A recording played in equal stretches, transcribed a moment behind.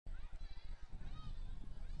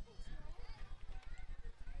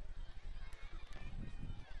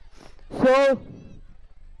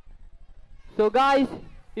So guys,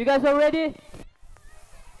 you guys are ready?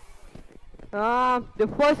 The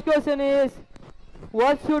first question is,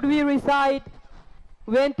 what should we recite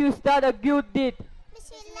when to start a good deed?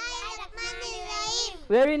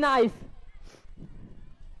 Very nice.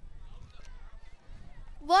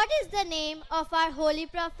 What is the name of our holy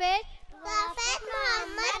prophet? Prophet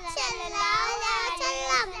Muhammad sallallahu alaihi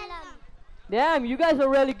wasallam. Damn, you guys are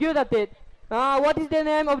really good at it. What is the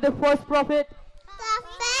name of the first prophet?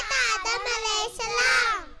 Prophet Adam alayhi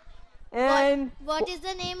salam. And What is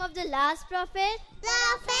the name of the last prophet?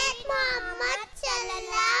 Prophet Muhammad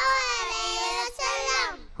sallallahu alaihi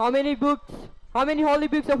wasallam. how many books? How many holy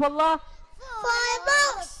books of Allah? 4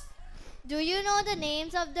 books. Do you know the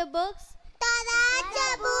names of the books? Torah,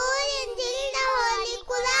 Zabur, Injil, the Holy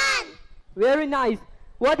Quran. Very nice.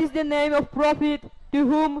 What is the name of prophet to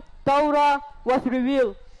whom Torah was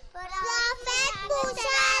revealed? Prophet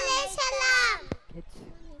Musa alayhi salam.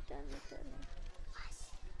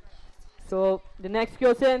 So the next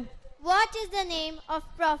question. What is the name of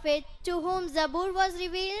prophet to whom Zabur was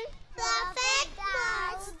revealed? Prophet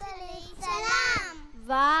Musa alayhi salam.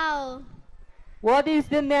 Wow. What is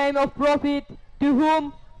the name of prophet to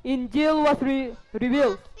whom Injil was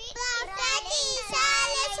revealed? Prophet Isa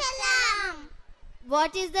alayhi salam.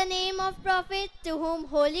 What is the name of prophet to whom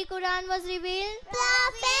Holy Quran was revealed?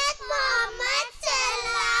 Prophet Muhammad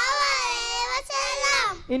sallallahu alaihi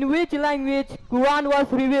wasallam. In which language Quran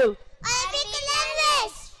was revealed? Arabic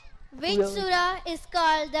language. Which Really? surah is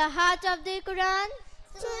called the heart of the Quran?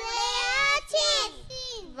 Surah Yasin.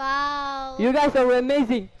 Wow. You guys are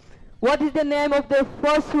amazing. What is the name of the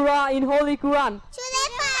first surah in Holy Quran? Surah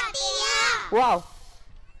Fatiha. Wow.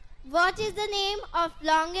 What is the name of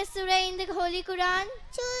longest surah in the Holy Quran?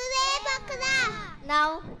 Surah Baqarah.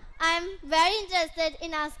 Now, I'm very interested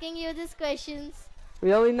in asking you these questions.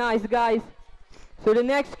 Really nice, guys. So the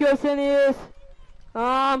next question is,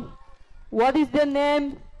 what is the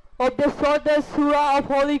name of the shortest surah of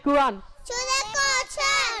Holy Quran? Surah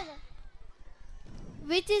Kauthar.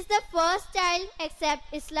 Which is the first child except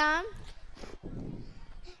Islam?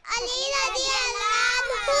 Ali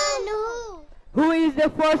radiyallahu anhu. Who is the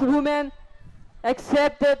first woman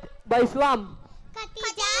accepted by Islam?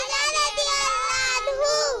 Khadija radiyallahu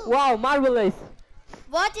anhu. Wow, marvelous.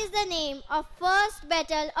 What is the name of first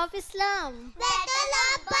battle of Islam? Battle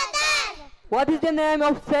of Badr. What is the name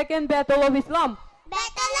of second battle of Islam?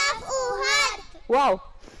 Battle of Uhud. Wow.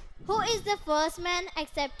 Who is the first man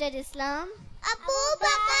accepted Islam? Abu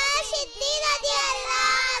Bakr Siddiq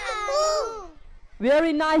radiyallahu anhu.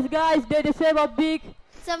 Very nice, guys. They deserve a big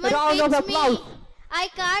Someone round of pinch me. applause. I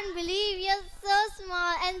can't believe you're so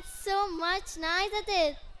small and so much nice at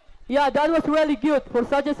it. Yeah, that was really good for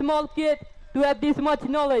such a small kid to have this much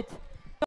knowledge.